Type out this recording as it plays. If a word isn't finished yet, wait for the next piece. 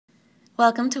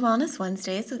Welcome to Wellness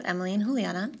Wednesdays with Emily and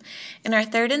Juliana. In our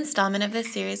third installment of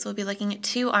this series, we'll be looking at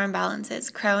two arm balances,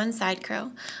 crow and side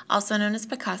crow, also known as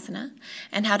Bakasana,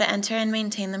 and how to enter and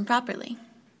maintain them properly.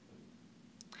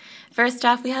 First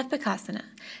off, we have Bakasana.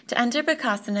 To enter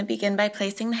Bakasana, begin by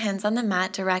placing the hands on the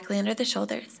mat directly under the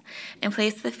shoulders, and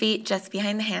place the feet just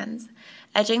behind the hands,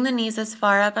 edging the knees as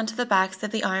far up onto the backs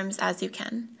of the arms as you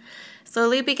can.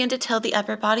 Slowly begin to tilt the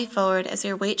upper body forward as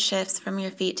your weight shifts from your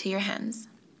feet to your hands.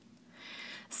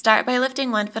 Start by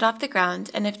lifting one foot off the ground,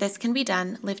 and if this can be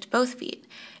done, lift both feet,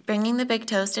 bringing the big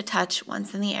toes to touch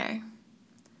once in the air.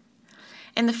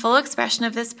 In the full expression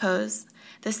of this pose,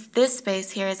 this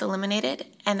space here is eliminated,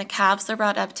 and the calves are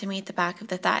brought up to meet the back of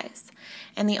the thighs,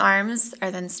 and the arms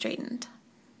are then straightened.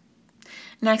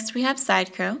 Next, we have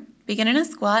side crow. Begin in a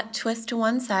squat, twist to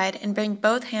one side, and bring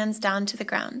both hands down to the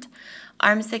ground,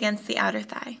 arms against the outer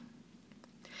thigh.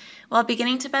 While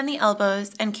beginning to bend the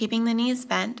elbows and keeping the knees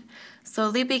bent,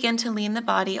 slowly begin to lean the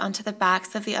body onto the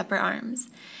backs of the upper arms,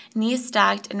 knees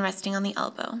stacked and resting on the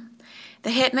elbow.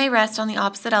 The hip may rest on the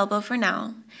opposite elbow for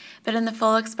now, but in the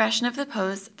full expression of the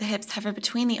pose, the hips hover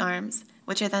between the arms,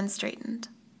 which are then straightened.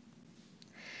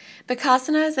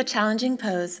 Bakasana is a challenging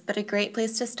pose, but a great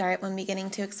place to start when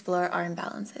beginning to explore arm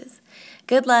balances.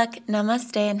 Good luck,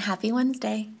 namaste, and happy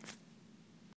Wednesday.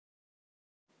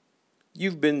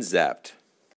 You've been zapped.